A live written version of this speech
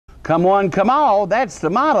Come one, come all, that's the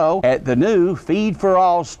motto at the new Feed for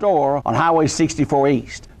All store on Highway 64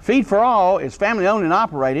 East. Feed for All is family owned and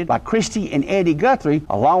operated by Christy and Eddie Guthrie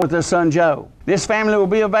along with their son Joe. This family will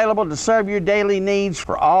be available to serve your daily needs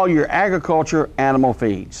for all your agriculture animal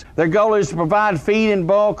feeds. Their goal is to provide feed in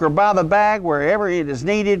bulk or by the bag wherever it is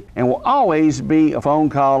needed and will always be a phone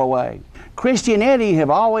call away. Christy and Eddie have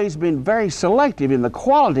always been very selective in the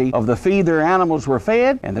quality of the feed their animals were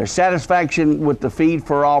fed, and their satisfaction with the Feed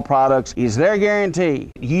for All products is their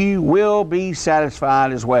guarantee. You will be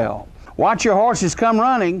satisfied as well. Watch your horses come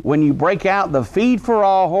running when you break out the Feed for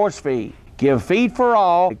All horse feed. Give Feed for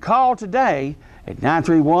All a call today at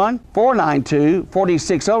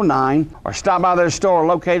 931-492-4609 or stop by their store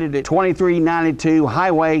located at 2392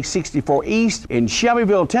 Highway 64 East in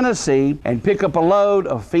Shelbyville, Tennessee, and pick up a load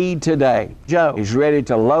of feed today. Joe is ready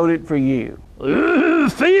to load it for you.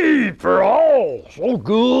 Feed for All, so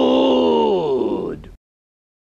good.